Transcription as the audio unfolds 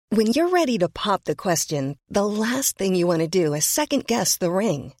When you're ready to pop the question, the last thing you want to do is second-guess the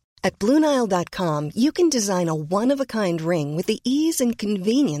ring. At BlueNile.com, you can design a one-of-a-kind ring with the ease and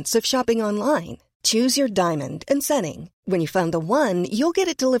convenience of shopping online. Choose your diamond and setting. When you find the one, you'll get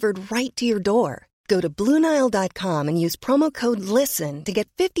it delivered right to your door. Go to BlueNile.com and use promo code LISTEN to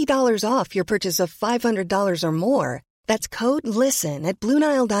get $50 off your purchase of $500 or more. That's code LISTEN at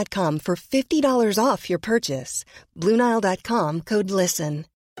BlueNile.com for $50 off your purchase. BlueNile.com, code LISTEN.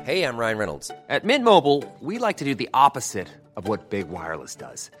 Hey, I'm Ryan Reynolds. At Mint Mobile, we like to do the opposite of what Big Wireless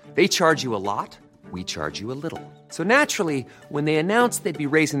does. They charge you a lot, we charge you a little. So naturally, when they announced they'd be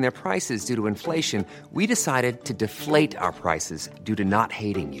raising their prices due to inflation, we decided to deflate our prices due to not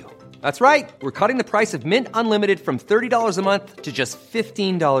hating you. That's right. We're cutting the price of Mint Unlimited from $30 a month to just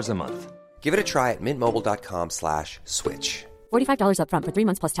 $15 a month. Give it a try at mintmobile.com/switch. $45 up front for 3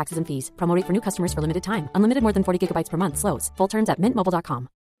 months plus taxes and fees. Promo rate for new customers for limited time. Unlimited more than 40 gigabytes per month. Slows full terms at mintmobile.com.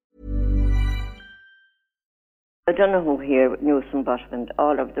 O'Donoghue here with news from Bottomond.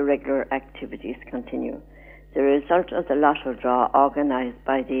 All of the regular activities continue. The result of the lotto draw organised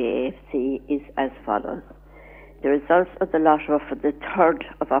by the AFC is as follows. The results of the lotto for the 3rd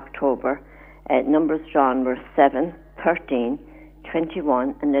of October, numbers drawn were 7, 13,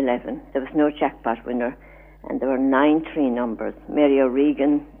 21 and 11. There was no jackpot winner, and there were 9 3 numbers. Mary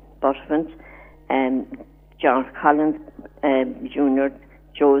O'Regan, Bottomond, John Collins Jr.,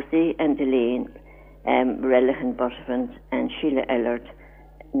 Josie and Elaine, Relihan Butterfant and Sheila Ellard,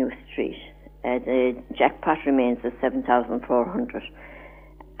 New Street. The jackpot remains at 7,400.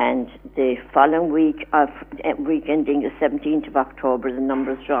 And the following week ending the 17th of October, the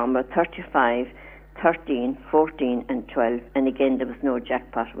numbers drawn were 35, 13, 14 and 12. And again, there was no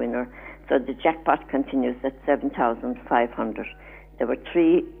jackpot winner. So the jackpot continues at 7,500. There were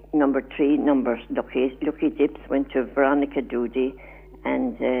number 3 numbers. Lucky Dips went to Veronica Doody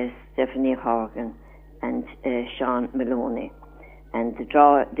and Stephanie Horgan and Sean Maloney. And the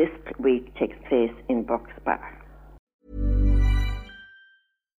draw this week takes place in Burke's Bar.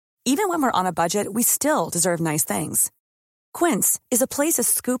 Even when we're on a budget, we still deserve nice things. Quince is a place to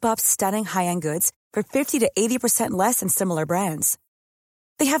scoop up stunning high-end goods for 50 to 80% less than similar brands.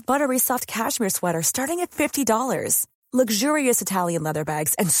 They have buttery soft cashmere sweaters starting at $50, luxurious Italian leather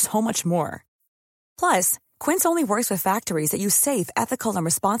bags, and so much more. Plus, Quince only works with factories that use safe, ethical, and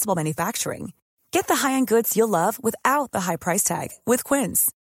responsible manufacturing. Get the high-end goods you'll love without the high price tag with Quince.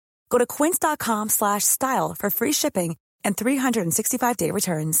 Go to quince.com/style for free shipping and 365-day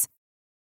returns.